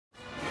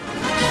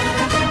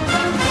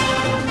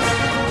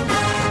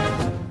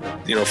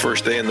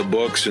first day in the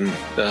books, and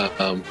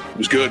it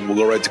was good. We'll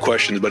go right to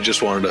questions, but I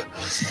just wanted to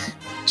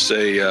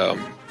say,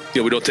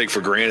 we don't take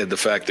for granted the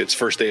fact that it's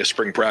first day of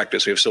spring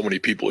practice. We have so many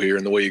people here,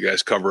 and the way you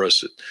guys cover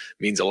us, it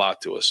means a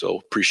lot to us. So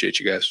appreciate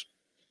you guys.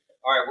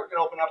 All right, we're going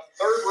to open up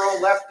third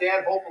row left,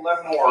 Dan Hope,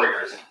 11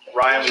 Warriors.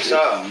 Ryan, we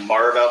saw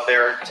Marv out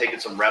there taking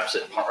some reps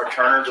at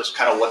returner. Just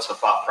kind of what's the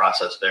thought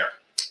process there?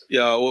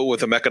 Yeah, well,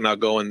 with Emeka not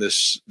going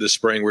this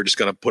spring, we're just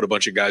going to put a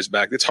bunch of guys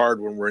back. It's hard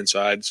when we're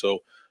inside, so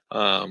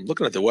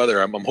looking at the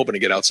weather, I'm hoping to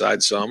get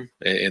outside some,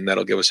 and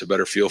that'll give us a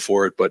better feel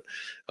for it. But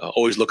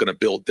always looking to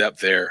build depth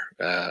there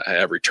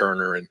at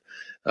returner,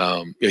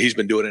 and he's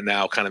been doing it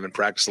now, kind of in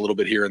practice a little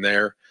bit here and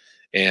there,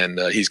 and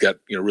he's got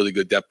really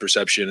good depth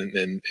perception,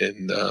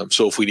 and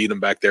so if we need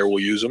him back there, we'll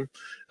use him.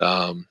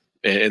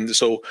 And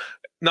so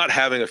not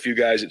having a few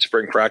guys at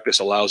spring practice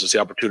allows us the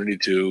opportunity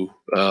to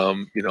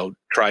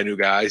try new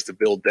guys to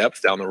build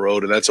depth down the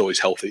road, and that's always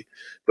healthy.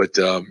 But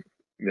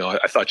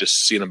I thought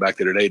just seeing him back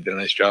there today did a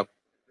nice job.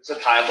 It's a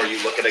time where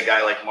you look at a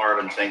guy like Marv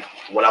and think,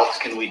 what else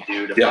can we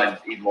do to find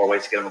even more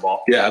ways to get him the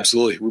ball? Yeah,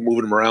 absolutely. We're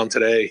moving him around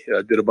today,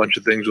 did a bunch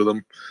of things with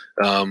him.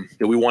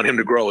 We want him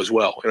to grow as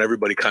well. And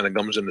everybody kind of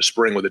comes into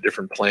spring with a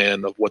different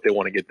plan of what they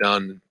want to get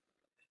done.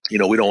 We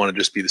don't want to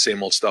just be the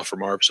same old stuff for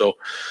Marv. So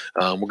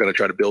we're going to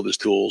try to build his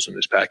tools and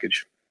his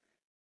package.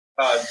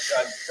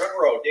 Front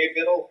row, Dave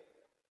Biddle,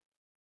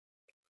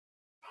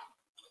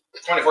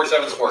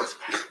 24/7 Sports.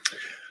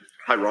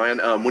 Hi,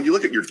 Ryan. When you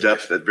look at your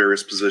depth at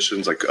various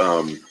positions,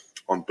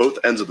 on both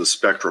ends of the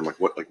spectrum,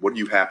 what are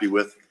you happy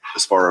with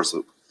as far as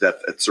the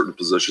depth at certain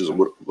positions, and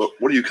what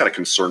are you kind of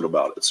concerned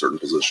about at certain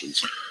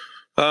positions?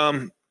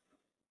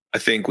 I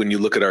think when you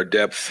look at our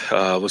depth,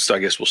 we'll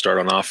start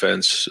on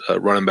offense,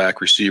 running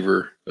back,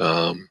 receiver.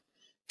 I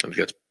think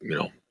that's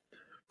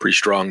pretty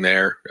strong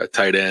there. At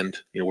tight end,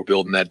 we're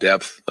building that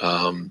depth.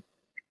 I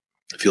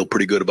feel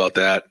pretty good about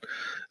that.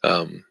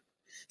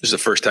 This is the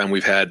first time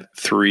we've had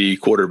 3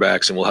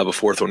 quarterbacks, and we'll have a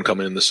 4th one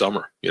coming in the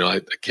summer.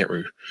 I can't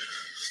remember.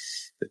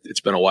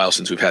 It's been a while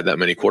since we've had that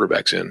many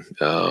quarterbacks in,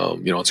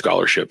 on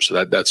scholarship.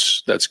 So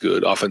that's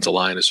good. Offensive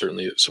line is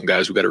certainly some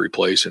guys we've got to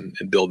replace and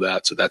build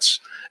that. So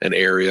that's an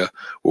area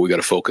where we got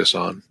to focus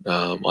on.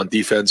 On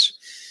defense,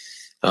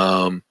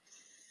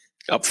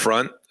 up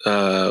front,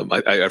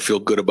 I feel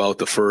good about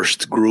the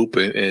first group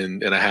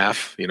and a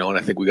half, and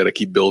I think we got to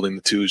keep building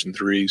the 2s and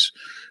 3s.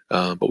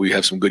 But we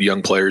have some good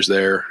young players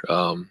there.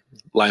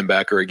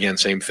 Linebacker, again,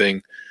 same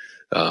thing.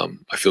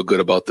 I feel good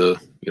about the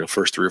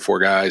first 3 or 4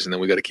 guys, and then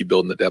we got to keep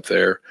building the depth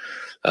there.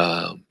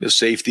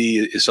 Safety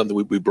is something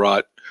we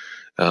brought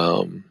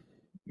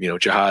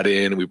Jihad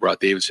in, and we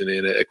brought Davidson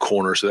in at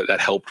corner, so that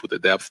helped with the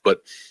depth.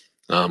 But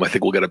I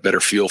think we'll get a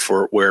better feel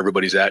for where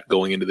everybody's at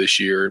going into this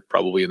year,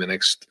 probably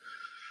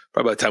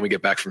by the time we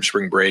get back from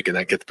spring break and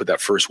then get to put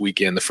that first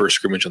weekend, the first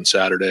scrimmage on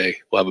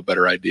Saturday, we'll have a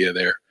better idea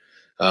there.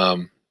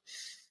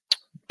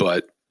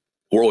 But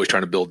we're always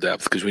trying to build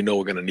depth because we know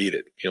we're going to need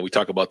it. We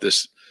talk about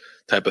this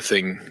type of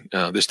thing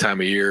this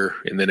time of year,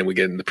 and then we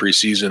get in the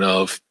preseason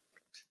of,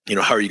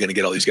 how are you going to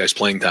get all these guys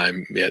playing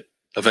time? Yet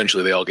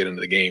eventually they all get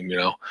into the game,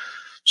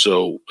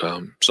 So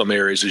some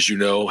areas, as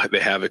they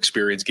have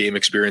game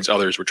experience.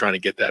 Others, we're trying to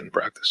get that in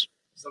practice.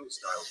 Sonny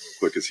Styles,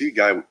 real quick, is he a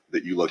guy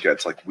that you look at?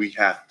 It's like we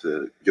have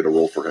to get a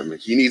role for him.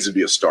 He needs to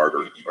be a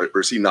starter, or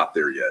is he not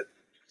there yet?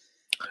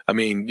 I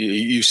mean,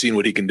 you've seen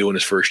what he can do in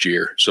his first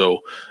year.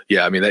 So,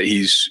 yeah, I mean, that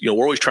he's,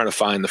 we're always trying to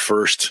find the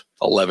first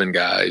 11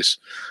 guys,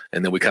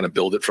 and then we kind of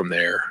build it from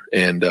there.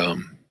 And,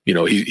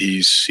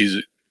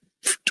 he's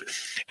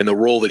in the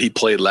role that he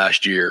played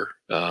last year,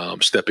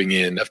 stepping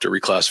in after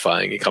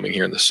reclassifying and coming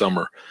here in the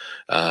summer.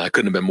 I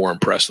couldn't have been more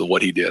impressed with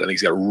what he did. I think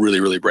he's got a really,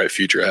 really bright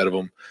future ahead of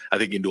him. I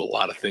think he can do a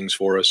lot of things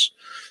for us.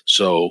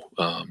 So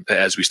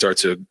as we start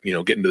to,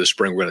 get into the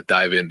spring, we're going to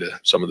dive into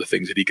some of the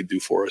things that he can do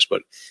for us.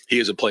 But he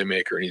is a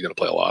playmaker, and he's going to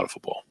play a lot of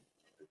football.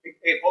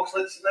 Hey, folks,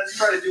 let's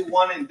try to do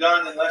one and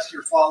done unless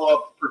your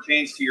follow-up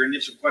pertains to your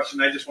initial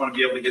question. I just want to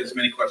be able to get as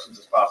many questions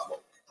as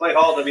possible. Clay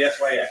Hall,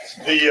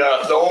 WSYX.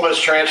 The Ole Miss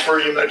transfer,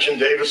 you mentioned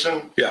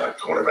Davison, yeah,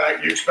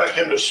 cornerback. You expect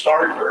him to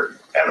start, or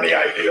have any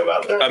idea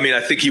about that? I mean,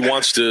 I think he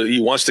wants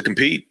to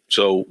compete.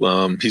 So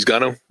he's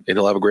going to, and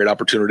he'll have a great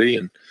opportunity.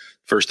 And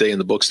first day in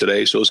the books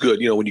today. So it's good.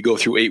 When you go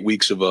through 8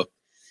 weeks of a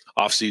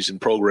off-season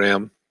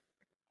program,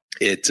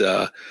 it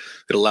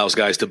allows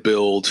guys to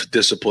build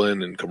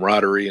discipline and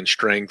camaraderie and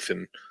strength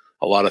and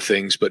a lot of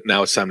things. But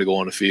now it's time to go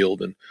on the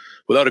field. And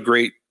without a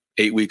great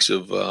 8 weeks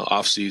of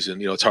off-season,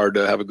 it's hard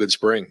to have a good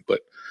spring. But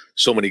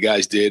so many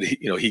guys did.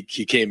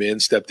 He came in,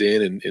 stepped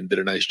in, and did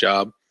a nice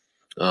job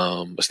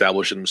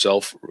establishing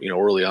himself,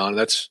 early on.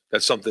 That's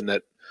something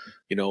that,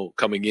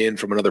 coming in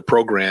from another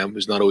program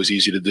is not always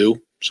easy to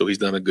do. So he's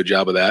done a good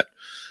job of that.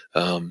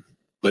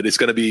 But it's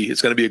going to be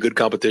a good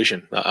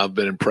competition. I've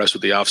been impressed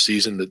with the off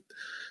season that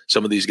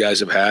some of these guys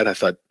have had. I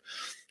thought,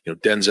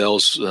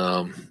 Denzel's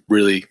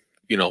really,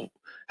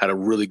 had a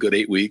really good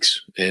 8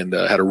 weeks and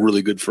had a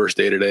really good first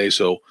day today.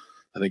 So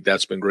I think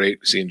that's been great.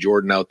 Seeing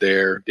Jordan out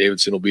there,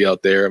 Davidson will be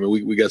out there. I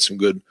mean, we got some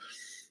good,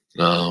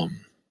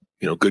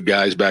 good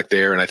guys back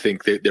there, and I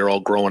think they're all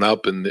growing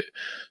up. And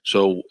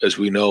so, as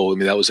we know, I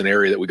mean, that was an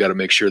area that we got to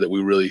make sure that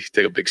we really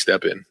take a big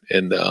step in.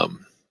 And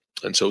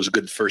so it was a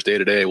good first day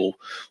today. We'll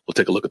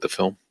take a look at the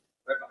film.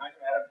 Right behind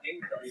him, Adam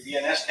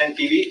King, WBNS 10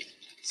 TV.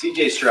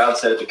 CJ Stroud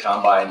said at the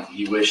combine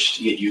he wished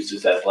he had used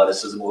his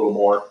athleticism a little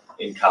more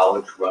in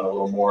college, run a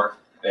little more.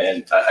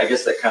 And I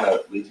guess that kind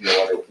of leads me to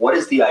wonder, what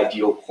is the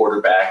ideal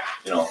quarterback,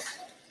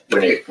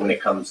 when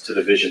it comes to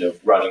the vision of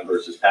running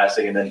versus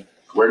passing? And then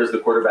where does the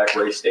quarterback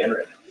race stand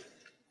right now?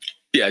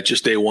 Yeah,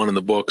 just day one in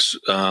the books.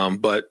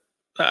 But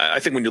I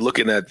think when you're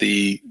looking at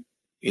the,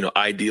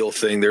 ideal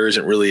thing, there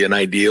isn't really an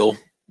ideal.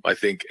 I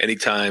think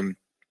anytime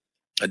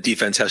a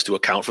defense has to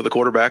account for the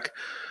quarterback,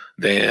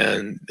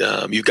 then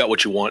you've got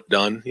what you want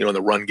done, in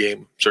the run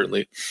game,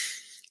 certainly.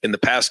 In the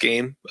pass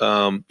game,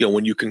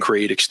 when you can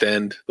create,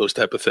 extend, those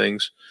type of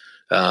things,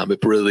 it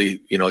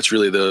really, it's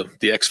really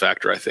the X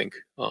factor, I think,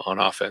 on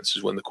offense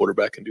is when the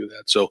quarterback can do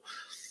that. So,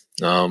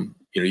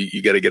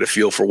 you got to get a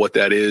feel for what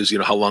that is.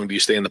 How long do you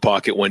stay in the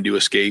pocket? When do you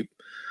escape?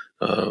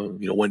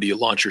 When do you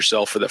launch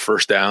yourself for that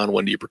first down?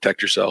 When do you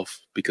protect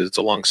yourself? Because it's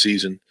a long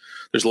season.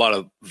 There's a lot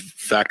of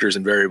factors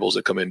and variables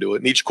that come into it.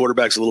 And each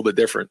quarterback's a little bit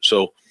different.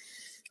 So,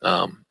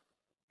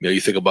 you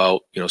think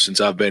about,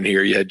 since I've been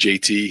here, you had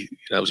JT,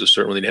 that was a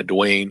certain one. Then you had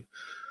Dwayne.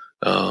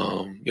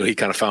 He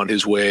kind of found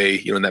his way,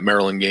 in that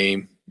Maryland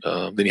game.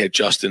 Then you had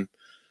Justin.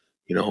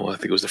 I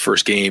think it was the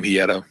first game he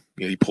had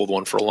he pulled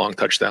one for a long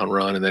touchdown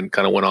run and then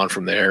kind of went on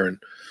from there. And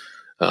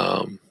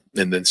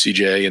then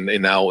CJ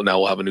and now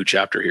we'll have a new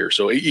chapter here.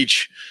 So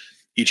each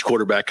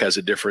quarterback has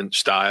a different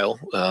style.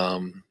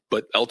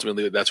 But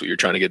ultimately that's what you're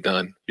trying to get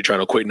done. You're trying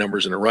to equate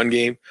numbers in a run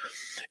game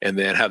and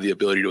then have the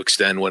ability to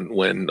extend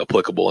when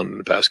applicable in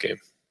the pass game.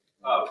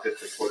 With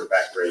the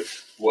quarterback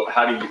race,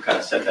 how do you kind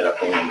of set that up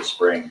going into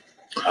spring?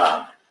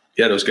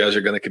 Those guys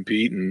are going to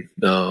compete and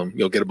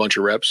get a bunch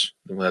of reps.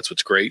 And that's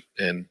what's great.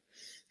 And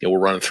we're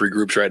running 3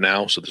 groups right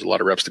now, so there's a lot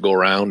of reps to go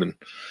around.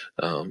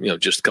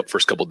 And just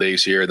first couple of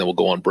days here, and then we'll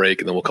go on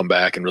break, and then we'll come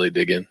back and really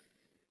dig in.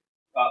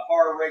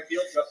 Far right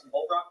field, Justin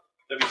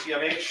Holdrock,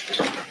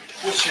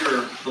 WCMH. What's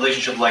your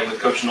relationship like with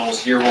Coach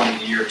Knowles year 1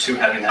 and year 2,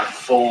 having that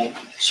full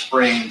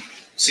spring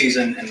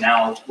season, and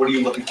now what are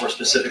you looking for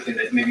specifically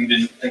that maybe you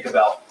didn't think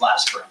about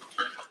last spring?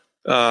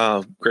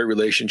 Great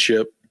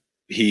relationship.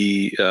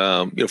 He,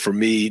 for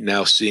me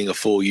now seeing a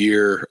full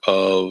year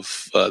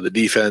of the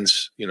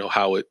defense,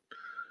 how it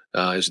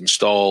is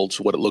installed,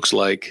 what it looks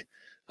like,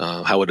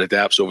 how it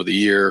adapts over the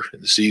year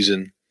and the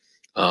season,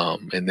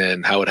 and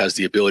then how it has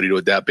the ability to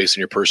adapt based on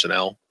your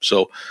personnel.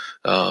 So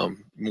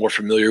more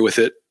familiar with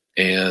it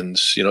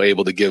and,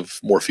 able to give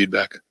more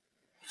feedback.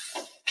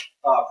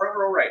 Front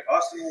row right,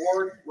 Austin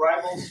Ward,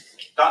 Rivals,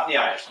 dot in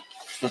the eyes.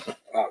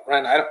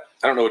 Ryan, I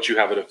don't know what you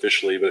have it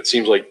officially, but it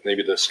seems like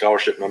maybe the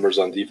scholarship numbers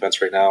on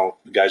defense right now,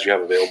 the guys you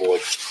have available,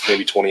 like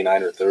maybe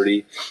 29 or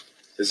 30.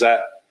 Is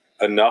that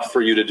enough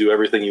for you to do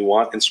everything you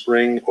want in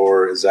spring,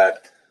 or is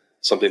that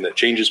something that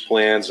changes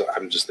plans?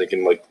 I'm just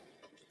thinking like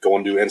go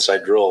and do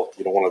inside drill.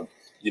 You don't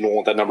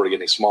want that number to get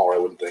any smaller, I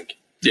wouldn't think.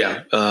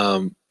 Yeah.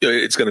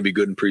 It's going to be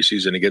good in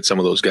preseason to get some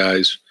of those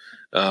guys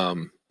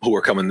who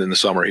are coming in the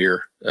summer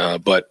here.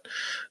 But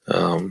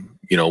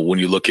when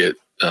you look at,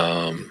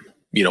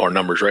 our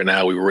numbers right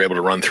now, we were able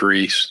to run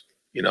 3s.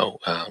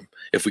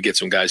 If we get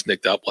some guys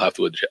nicked up, we'll have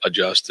to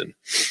adjust. And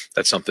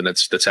that's something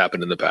that's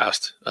happened in the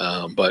past.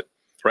 But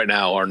right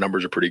now our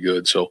numbers are pretty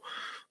good. So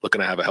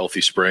looking to have a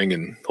healthy spring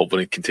and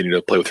hopefully continue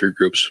to play with 3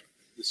 groups.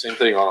 The same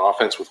thing on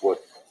offense with what,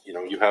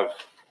 you have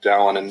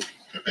Dallin and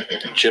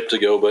Chip to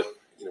go, but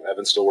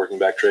Evan's still working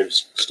back,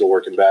 Trave's still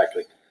working back.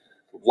 Like,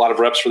 a lot of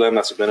reps for them.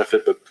 That's a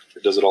benefit, but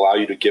does it allow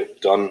you to get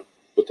done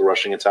with the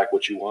rushing attack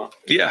what you want?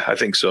 Yeah, I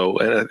think so.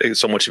 And I think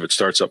so much of it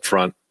starts up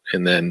front,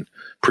 and then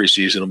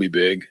preseason will be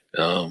big.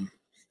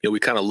 We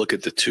kind of look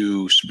at the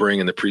 2 spring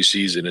and the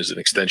preseason as an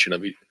extension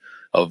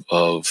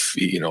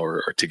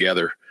or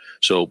together.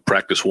 So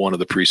practice 1 of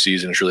the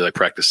preseason is really like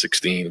practice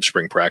 16 of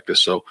spring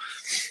practice. So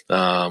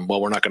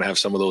while we're not going to have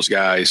some of those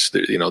guys,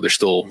 there's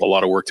still a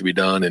lot of work to be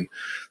done. And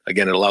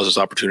again, it allows us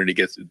opportunity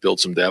to build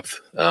some depth,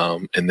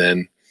 and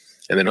then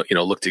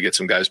look to get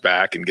some guys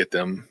back and get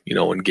them,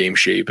 in game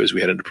shape as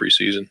we head into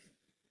preseason.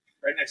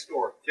 Right next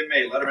door, Tim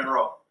May, Letterman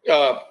Row.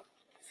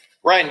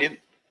 Ryan,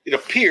 it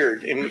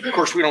appeared, and of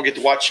course we don't get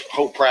to watch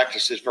whole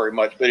practices very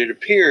much, but it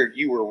appeared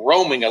you were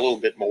roaming a little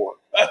bit more.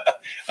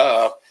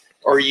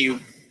 Are you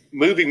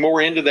moving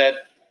more into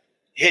that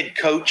head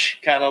coach,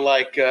 kind of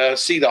like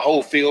see the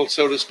whole field,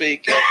 so to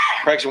speak?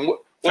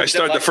 I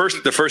started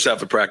the first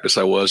half of practice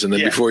I was, and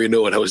then before you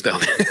know it, I was down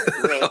there.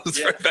 I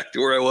was right back to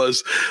where I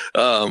was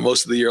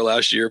most of the year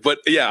last year. But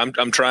yeah,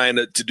 I'm trying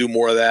to do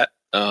more of that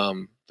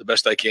the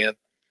best I can,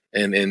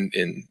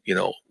 and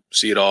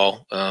see it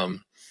all.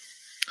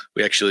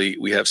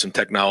 We have some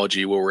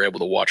technology where we're able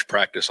to watch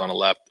practice on a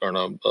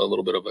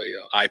little bit of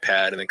a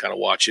iPad and then kind of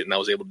watch it. And I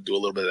was able to do a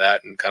little bit of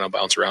that and kind of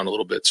bounce around a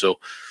little bit. So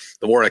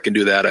the more I can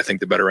do that, I think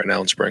the better right now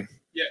in spring.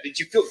 Yeah. Did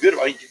you feel good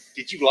about it?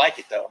 Did you like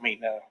it though? I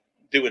mean,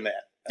 doing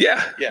that?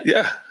 Yeah.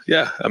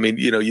 I mean,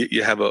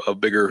 you have a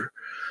bigger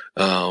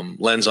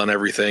lens on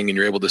everything, and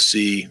you're able to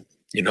see,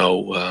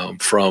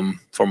 from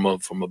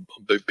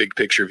a big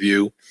picture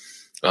view.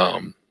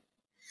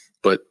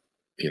 But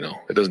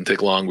it doesn't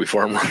take long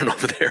before I'm running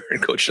over there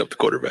and coaching up the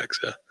quarterbacks.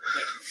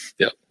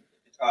 Yeah.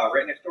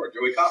 Right next door,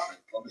 Joey Kaufman,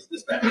 Columbus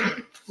Dispatch.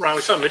 Ryan,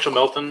 we saw Mitchell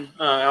Melton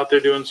out there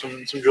doing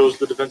some drills with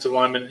the defensive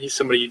lineman. He's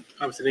somebody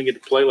obviously didn't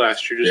get to play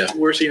last year.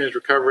 We're seeing his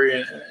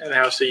recovery and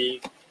how's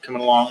he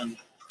coming along.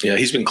 Yeah,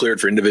 he's been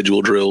cleared for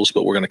individual drills,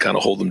 but we're going to kind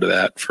of hold him to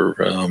that for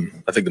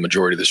I think the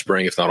majority of the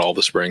spring, if not all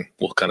the spring.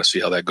 We'll kind of see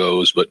how that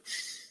goes. But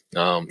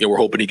we're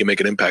hoping he can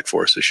make an impact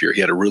for us this year. He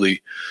had a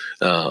really,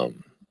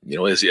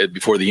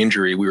 before the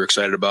injury, we were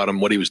excited about him,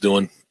 what he was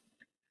doing.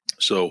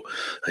 So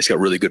he's got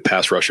really good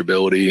pass rush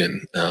ability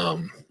and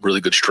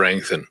really good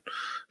strength and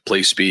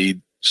play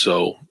speed.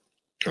 So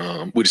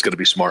we just got to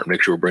be smart and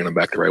make sure we're bringing him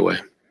back the right way.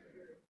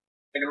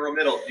 Second row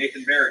middle,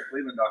 Nathan Barrett,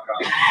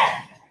 Cleveland.com.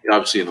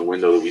 Obviously, in the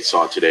window that we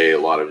saw today, a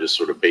lot of just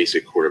sort of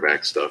basic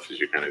quarterback stuff as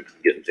you're kind of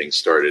getting things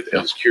started. Yeah.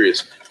 I was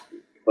curious,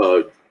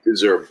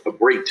 is there a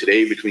break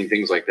today between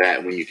things like that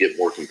and when you get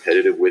more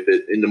competitive with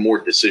it in the more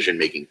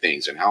decision-making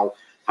things? And how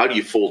do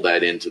you fold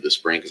that into the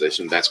spring? Because I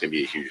assume that's going to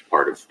be a huge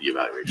part of the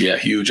evaluation. Yeah,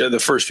 huge. The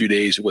first few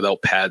days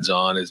without pads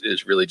on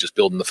is really just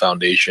building the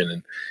foundation.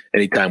 And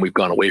anytime we've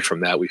gone away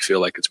from that, we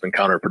feel like it's been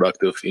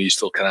counterproductive. You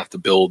still kind of have to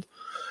build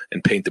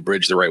and paint the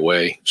bridge the right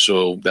way.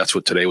 So that's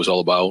what today was all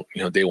about.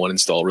 Day one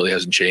install really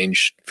hasn't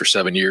changed for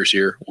 7 years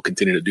here. We'll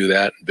continue to do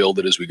that and build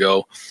it as we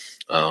go.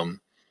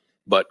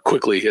 But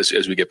quickly, as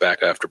we get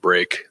back after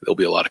break, there'll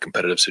be a lot of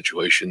competitive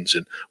situations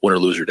and winner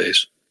loser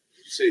days.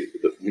 Say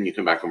when you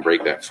come back from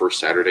break, that first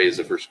Saturday is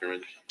the first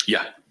scrimmage?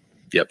 Yeah.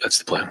 Yep, that's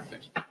the plan.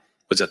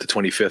 Was that the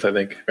 25th, I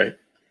think, right?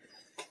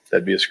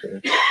 That'd be a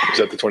scrimmage. Is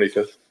that the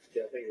 25th?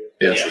 Yeah, I think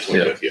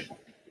it is. Yeah.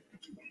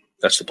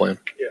 That's the plan.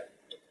 Yeah.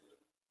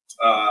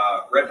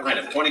 Right behind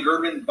him, Tony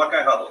Girdman,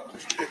 Buckeye Huddle.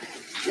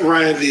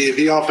 Ryan,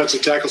 the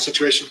offensive tackle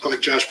situation looked like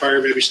Josh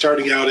Pryor maybe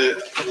starting out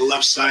on the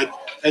left side.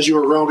 As you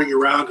were roaming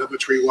around, how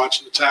much were you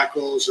watching the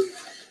tackles, and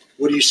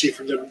what do you see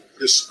from them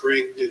this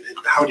spring, and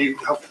how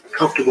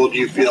comfortable do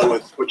you feel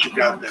with what you've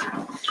got there?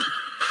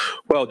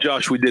 Well,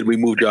 we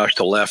moved Josh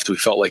to left. We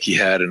felt like he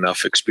had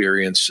enough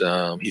experience.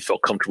 He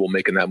felt comfortable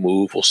making that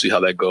move. We'll see how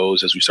that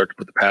goes as we start to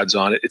put the pads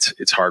on it.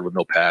 It's hard with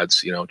no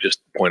pads,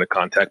 just point of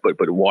contact, but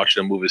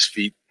watching him move his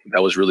feet,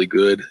 that was really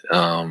good.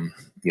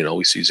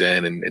 We see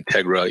Zen and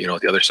Tegra,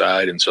 at the other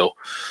side. And so,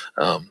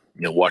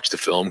 watch the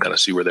film, kind of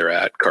see where they're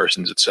at.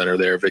 Carson's at center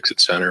there, Vic's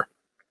at center.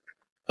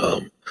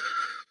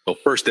 So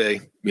first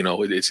day,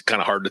 it's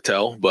kind of hard to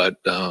tell, but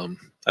I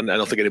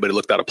don't think anybody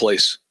looked out of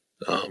place.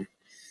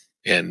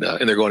 And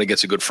they're going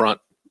against a good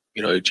front,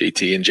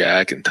 JT and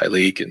Jack and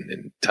Tyleek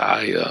and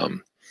Ty.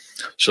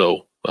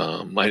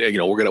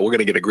 We're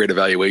gonna get a great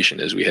evaluation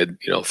as we head,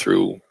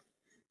 through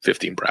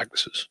 15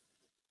 practices.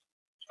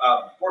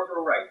 Fourth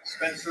row right,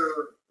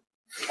 Spencer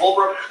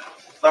Holbrook,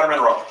 Letterman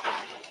Row.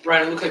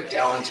 Ryan, it looked like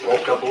Dallin's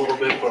bulked up a little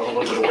bit, but a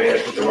little bit away. I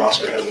think the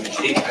roster has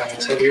him 8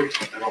 pounds heavier.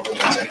 I don't know if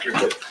that's accurate,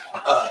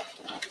 but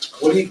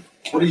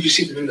what did you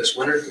see from him this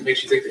winter that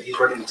makes you think that he's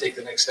ready to take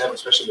the next step,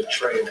 especially with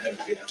Trey and him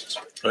being out this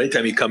week?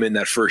 Anytime you come in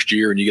that first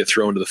year and you get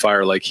thrown to the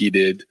fire like he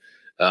did,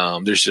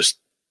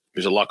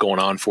 there's a lot going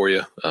on for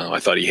you. I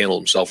thought he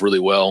handled himself really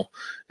well.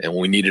 And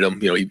when we needed him,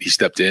 he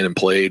stepped in and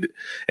played.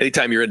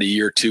 Anytime you're into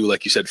year 2,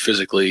 like you said,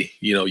 physically,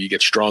 you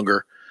get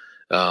stronger.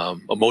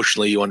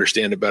 Emotionally, you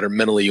understand it better.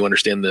 Mentally, you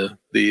understand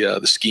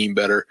the scheme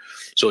better.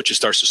 So it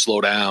just starts to slow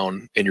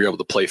down and you're able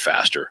to play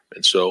faster.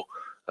 And so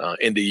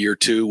into year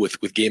 2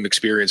 with game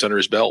experience under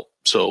his belt.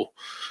 So,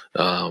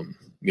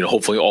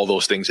 hopefully all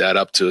those things add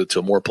up to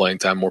more playing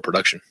time, more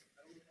production.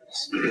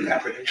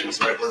 Apprehension is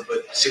the right word, but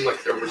it seemed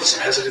like there was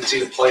some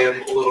hesitancy to play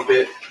him a little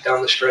bit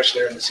down the stretch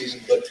there in the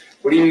season. But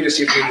what do you need to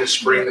see from him this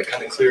spring that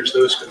kind of clears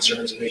those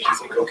concerns and makes you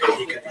think, okay,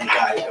 he could be a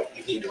guy that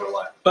we need to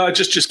rely on?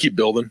 Just keep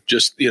building.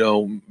 Just,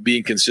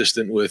 being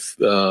consistent with,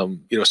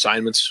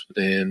 assignments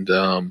and,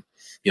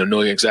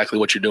 knowing exactly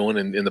what you're doing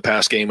in the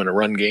pass game and a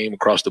run game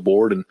across the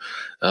board. And,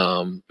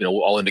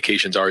 all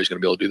indications are he's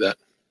going to be able to do that.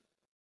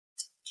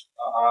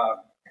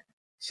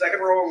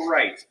 Second row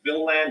right,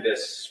 Bill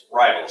Landis,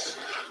 Rivals.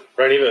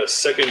 Right, even a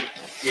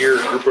second-year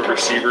group of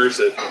receivers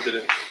that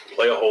didn't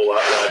play a whole lot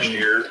last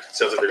year. It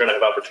sounds like they're going to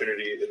have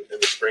opportunity in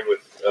the spring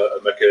with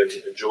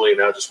Emeka and Julian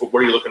now. Just what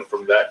are you looking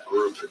from that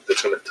group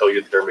that's going to tell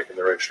you that they're making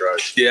the right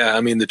strides? Yeah,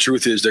 the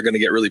truth is they're going to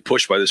get really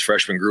pushed by this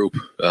freshman group.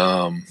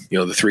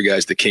 The 3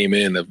 guys that came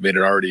in have made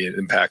it already an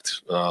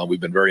impact.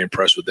 We've been very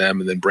impressed with them,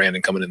 and then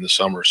Brandon coming in the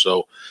summer.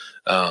 So,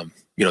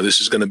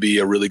 this is going to be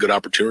a really good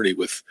opportunity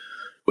with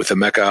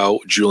Emeka out,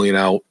 Julian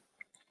out.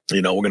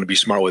 We're going to be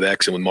smart with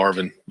X and with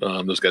Marvin.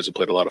 Those guys have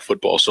played a lot of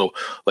football. So,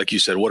 like you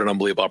said, what an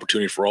unbelievable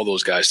opportunity for all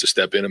those guys to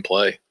step in and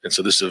play. And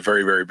so this is a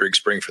very, very big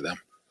spring for them.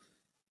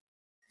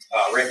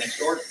 Right next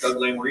door, Doug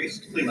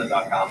Lane-Reese,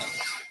 Cleveland.com.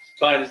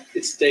 Fine,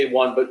 it's day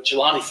 1, but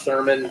Jelani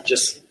Thurman,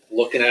 just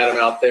looking at him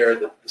out there,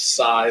 the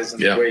size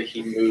and the way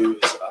he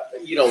moves,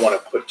 you don't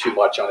want to put too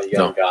much on a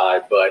young guy,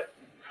 but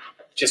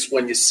just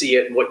when you see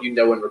it and what you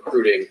know in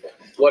recruiting,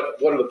 what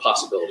are the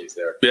possibilities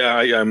there? Yeah,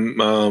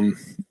 I'm.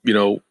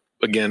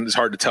 Again, it's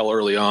hard to tell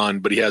early on,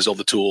 but he has all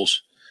the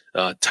tools.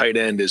 Tight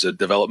end is a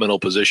developmental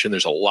position.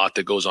 There's a lot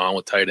that goes on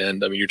with tight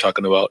end. I mean, you're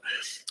talking about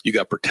you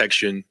got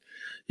protection,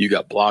 you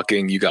got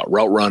blocking, you got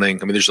route running.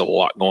 I mean, there's a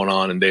lot going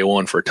on in day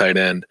one for a tight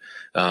end,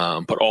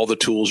 but all the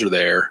tools are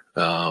there.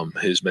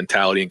 His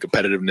mentality and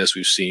competitiveness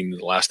we've seen in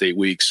the last 8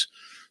 weeks.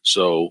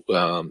 So,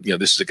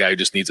 this is a guy who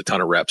just needs a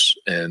ton of reps,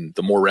 and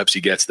the more reps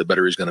he gets, the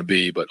better he's going to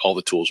be, but all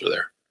the tools are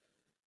there.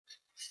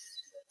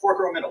 Fourth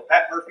row middle,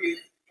 Pat Murphy,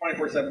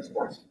 24/7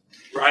 Sports.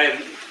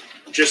 Ryan,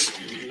 just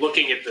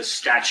looking at the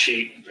stat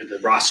sheet or the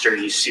roster,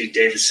 you see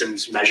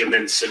Davison's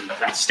measurements, and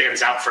that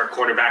stands out for a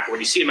cornerback. When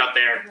you see him out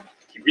there,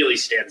 he really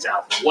stands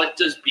out. What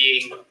does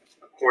being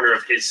a corner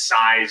of his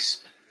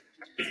size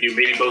give you,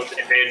 maybe both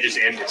advantages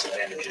and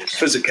disadvantages?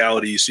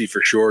 Physicality you see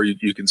for sure.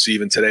 You can see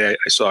even today,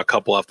 I saw a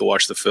couple have to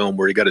watch the film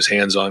where he got his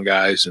hands on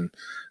guys, and,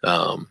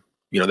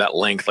 that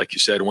length, like you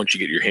said, once you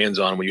get your hands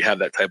on, when you have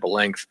that type of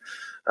length,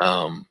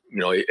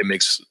 it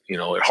makes,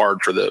 it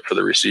hard for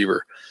the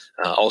receiver.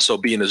 Also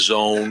being a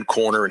zone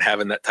corner and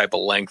having that type of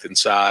length and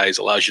size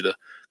allows you to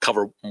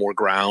cover more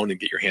ground and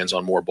get your hands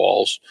on more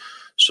balls.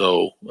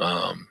 So,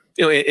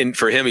 and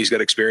for him, he's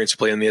got experience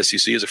playing in the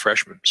SEC as a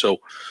freshman. So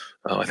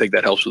I think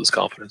that helps with his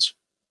confidence.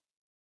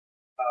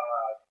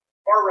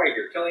 Far right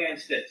here, Kellyanne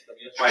Stitz,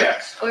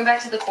 WSYX. Going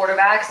back to the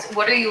quarterbacks,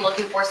 what are you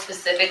looking for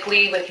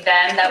specifically with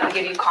them that would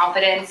give you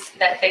confidence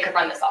that they could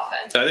run this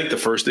offense? I think the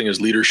first thing is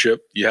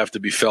leadership. You have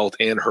to be felt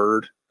and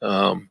heard.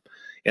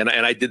 And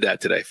I did that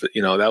today.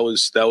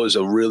 That was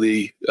a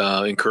really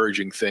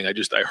encouraging thing.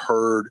 I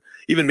heard,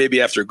 even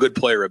maybe after a good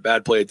play or a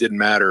bad play, it didn't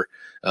matter.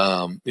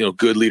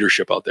 Good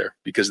leadership out there,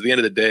 because at the end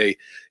of the day,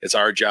 it's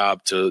our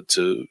job to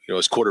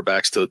as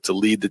quarterbacks to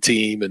lead the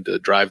team and to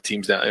drive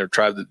teams down, or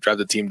drive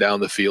the team down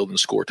the field and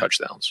score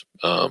touchdowns.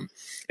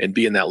 And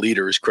being that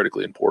leader is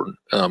critically important.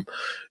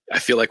 I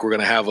feel like we're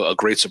going to have a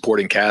great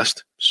supporting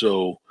cast.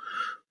 So,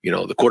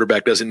 the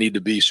quarterback doesn't need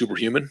to be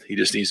superhuman. He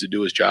just needs to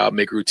do his job,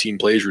 make routine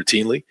plays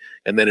routinely,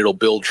 and then it'll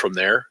build from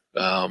there.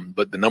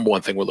 But the number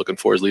one thing we're looking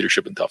for is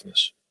leadership and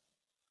toughness.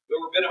 Bill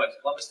Rabinowitz,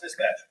 Columbus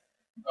Dispatch.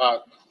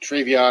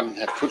 Travion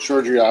had foot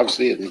surgery,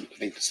 obviously, in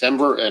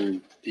December,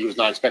 and he was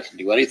not expected to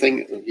do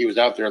anything. He was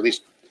out there, at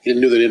least he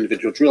didn't do the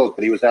individual drills,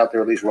 but he was out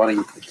there at least running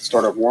at the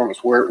start of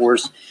warm-ups. Where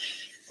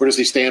does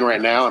he stand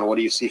right now, and what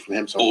do you see from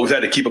him? We've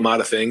had to keep him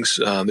out of things.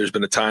 There's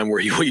been a time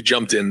where he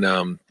jumped in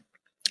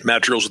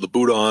mat drills with the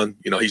boot on.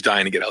 He's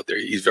dying to get out there.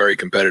 He's very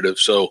competitive.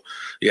 So,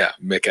 yeah,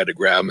 Mick had to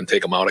grab him and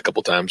take him out a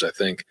couple times, I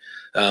think.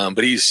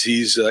 But he's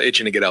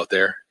itching to get out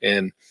there,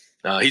 and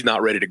he's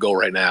not ready to go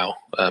right now.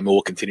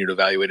 We'll continue to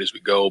evaluate as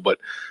we go, but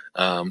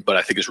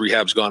I think his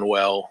rehab's gone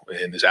well,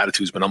 and his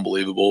attitude's been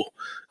unbelievable.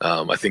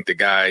 I think the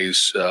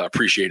guys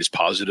appreciate his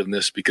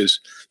positiveness,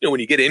 because when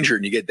you get injured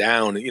and you get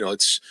down,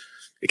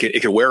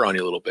 it can wear on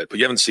you a little bit. But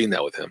you haven't seen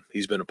that with him.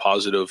 He's been a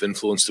positive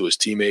influence to his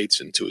teammates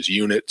and to his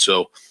unit.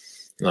 So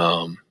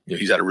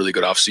he's had a really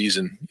good off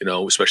season,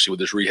 especially with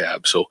his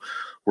rehab. So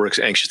we're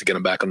anxious to get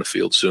him back on the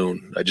field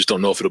soon. I just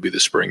don't know if it'll be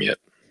this spring yet.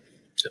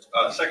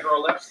 Second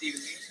row left, Steven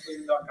Meeks,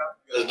 Cleveland.com.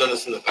 You guys have done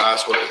this in the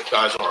past where the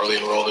guys are early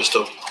enrolled, they're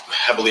still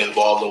heavily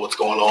involved in what's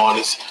going on.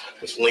 Is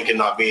Lincoln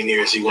not being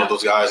here? Is he one of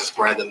those guys? Is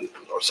Brandon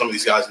or some of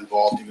these guys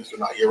involved even if they're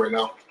not here right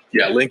now?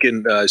 Yeah,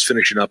 Lincoln is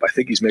finishing up. I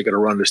think he's making a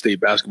run to state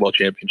basketball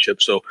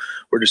championship. So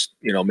we're just,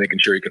 making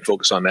sure he can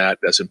focus on that.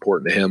 That's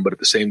important to him. But at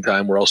the same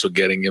time, we're also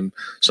getting him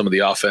some of the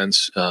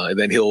offense. And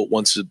then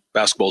once the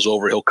basketball's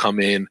over, he'll come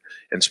in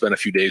and spend a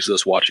few days with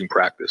us watching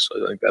practice.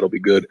 So I think that'll be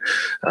good.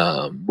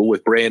 But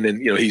with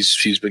Brandon,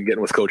 he's been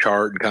getting with Coach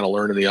Hart and kind of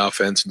learning the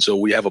offense. And so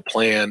we have a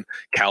plan.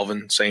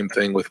 Calvin, same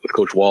thing with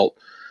Coach Walt.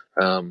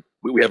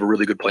 We have a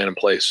really good plan in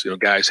place.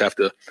 Guys have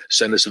to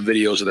send us some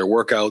videos of their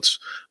workouts.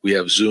 We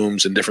have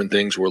Zooms and different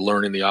things. We're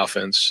learning the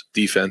offense,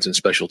 defense, and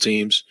special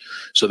teams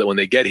so that when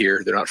they get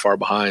here, they're not far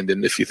behind.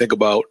 And if you think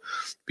about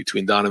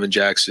between Donovan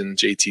Jackson,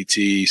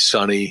 JTT,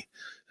 Sonny,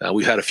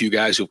 we've had a few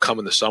guys who've come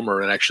in the summer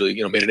and actually,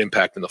 made an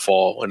impact in the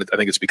fall. And I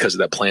think it's because of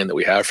that plan that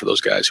we have for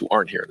those guys who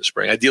aren't here in the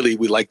spring. Ideally,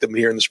 we like them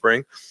here in the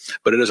spring,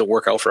 but it doesn't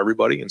work out for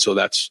everybody. And so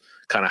that's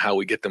kind of how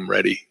we get them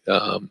ready,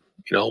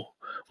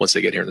 once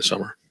they get here in the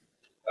summer.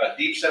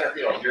 Deep center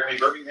field, Jeremy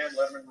Birmingham,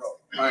 Letterman Road.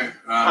 Hi.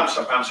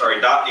 I'm sorry,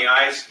 dot the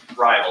I's,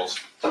 rivals.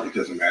 It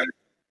doesn't matter.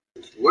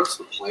 What's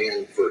the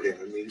plan for him?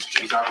 I mean,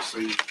 he's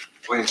obviously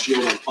playing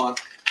shield and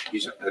punt.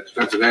 He's at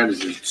defensive end.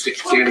 Is he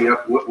standing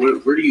up?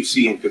 Where do you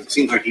see him? Because it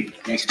seems like he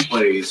makes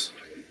plays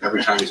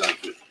every time he's on the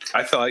field.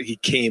 I thought he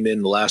came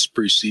in the last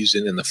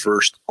preseason in the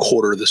first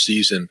quarter of the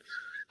season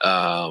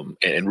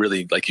and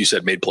really, like you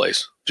said, made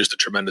plays. Just a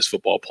tremendous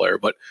football player.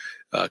 But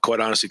quite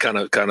honestly, kind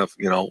of,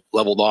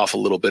 leveled off a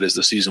little bit as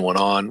the season went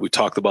on. We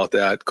talked about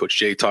that. Coach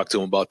Jay talked to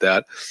him about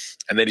that.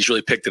 And then he's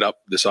really picked it up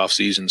this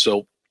offseason.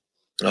 So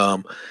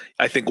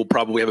I think we'll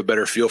probably have a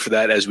better feel for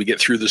that as we get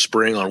through the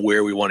spring on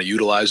where we want to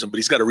utilize him. But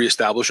he's got to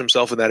reestablish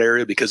himself in that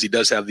area because he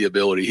does have the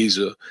ability. He's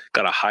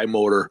got a high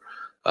motor,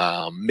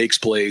 makes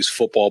plays,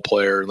 football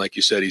player. And like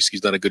you said, he's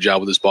done a good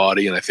job with his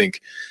body. And I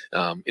think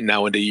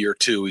now into year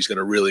 2, he's going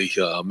to really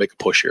make a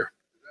push here.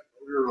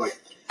 Like,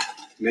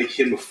 make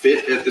him a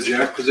fit at the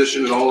jack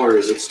position at all, or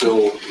is it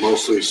still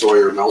mostly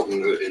Sawyer,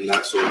 Melton in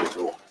that sort of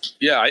role?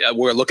 Yeah,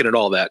 we're looking at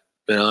all that.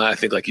 I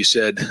think, like you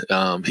said,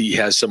 he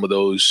has some of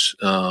those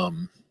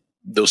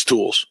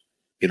tools,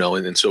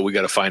 and so we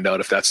got to find out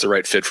if that's the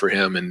right fit for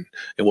him and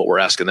what we're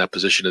asking that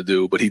position to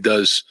do. But he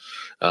does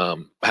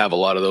have a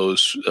lot of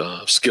those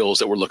skills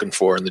that we're looking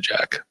for in the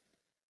jack.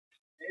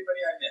 Anybody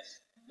I missed?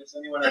 Miss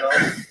anyone at all?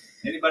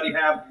 Anybody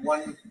have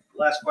one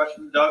last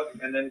question, Doug,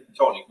 and then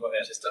Tony? Go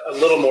ahead. Just a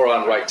little more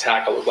on right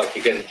tackle. Looked like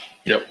again,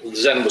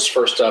 Zen was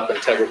first up and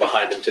Tegra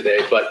behind him today.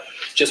 But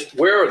just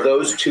where are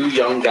those two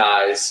young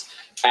guys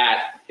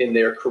at in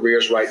their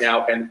careers right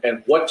now,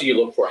 and what do you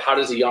look for? How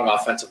does a young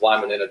offensive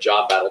lineman in a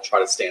job battle try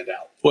to stand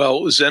out?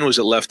 Well, Zen was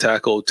at left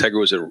tackle,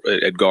 Tegra was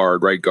at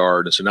guard, right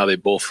guard, and so now they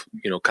both,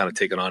 kind of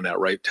taken on that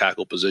right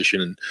tackle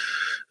position.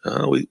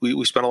 And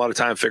we spent a lot of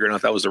time figuring out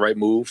if that was the right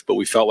move, but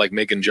we felt like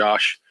making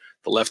Josh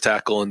the left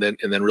tackle and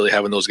then really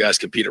having those guys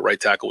compete at right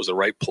tackle was the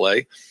right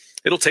play.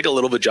 It'll take a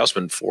little bit of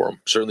adjustment for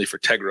him, certainly for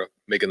Tegra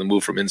making the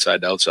move from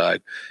inside to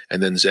outside,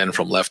 and then Zen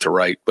from left to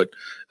right. But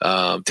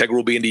Tegra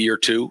will be into year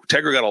 2.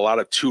 Tegra got a lot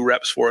of 2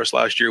 reps for us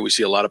last year. We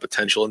see a lot of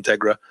potential in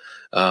Tegra.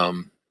 I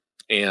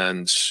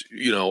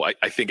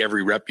think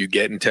every rep you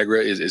get in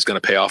Tegra is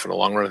going to pay off in the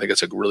long run. I think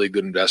it's a really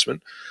good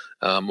investment.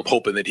 I'm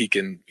hoping that he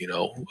can,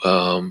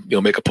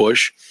 make a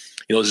push.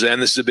 Zen,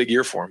 this is a big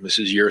year for him. This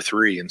is year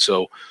 3. And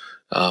so,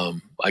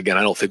 again,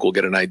 I don't think we'll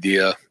get an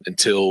idea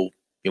until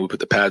we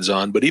put the pads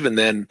on. But even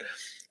then,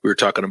 we were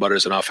talking about it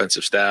as an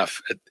offensive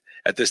staff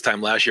at this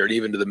time last year, and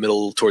even to the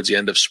middle towards the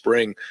end of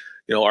spring.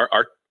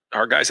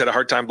 Our guys had a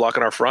hard time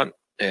blocking our front,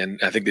 and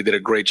I think they did a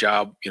great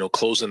job,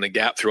 closing the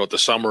gap throughout the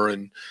summer.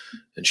 And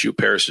Shoot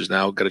Paris has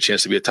now got a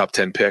chance to be a top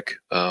 10 pick.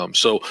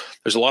 So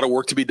there's a lot of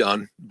work to be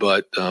done,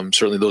 but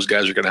certainly those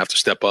guys are going to have to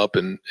step up,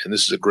 and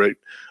this is a great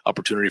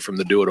opportunity for them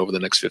to do it over the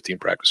next 15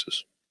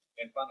 practices.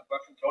 And final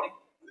question, Tony.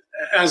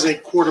 As a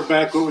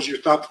quarterback, what was your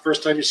thought the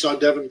first time you saw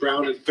Devin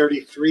Brown at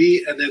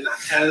 33? And then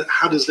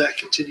how does that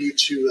continue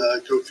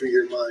to go through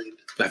your mind?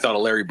 I thought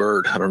of Larry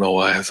Bird. I don't know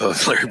why I thought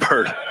of Larry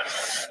Bird.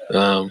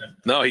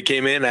 No, he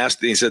came in, asked,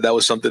 he said that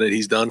was something that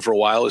he's done for a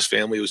while. His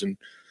family was in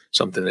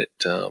something that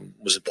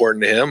was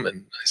important to him.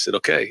 And I said,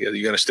 okay, you're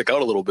going to stick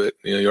out a little bit.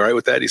 You all right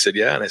with that? He said,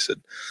 yeah. And I said,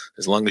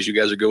 as long as you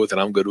guys are good with it,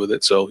 I'm good with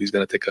it. So he's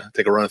going to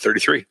take a run at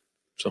 33.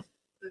 So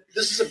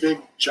this is a big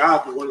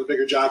job, one of the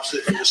bigger jobs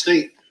in the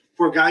state.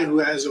 For a guy who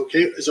is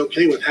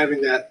okay with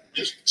having that,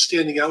 just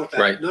standing out with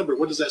that number,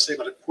 what does that say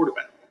about a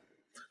quarterback?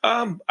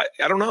 I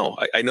don't know.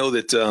 I know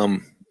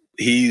that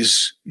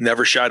he's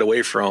never shied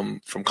away from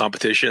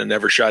competition and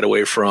never shied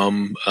away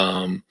from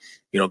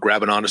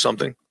grabbing onto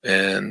something.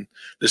 And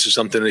this is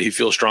something that he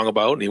feels strong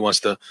about, and he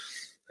wants to,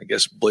 I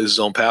guess, blaze his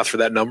own path for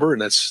that number,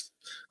 and that's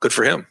good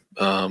for him.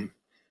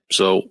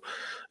 So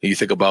you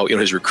think about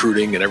his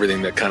recruiting and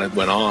everything that kind of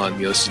went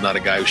on. This is not a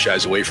guy who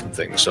shies away from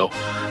things. So.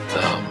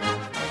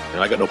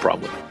 I got no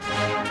problem with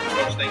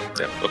it.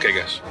 Yeah. Okay,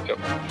 guys. Yep.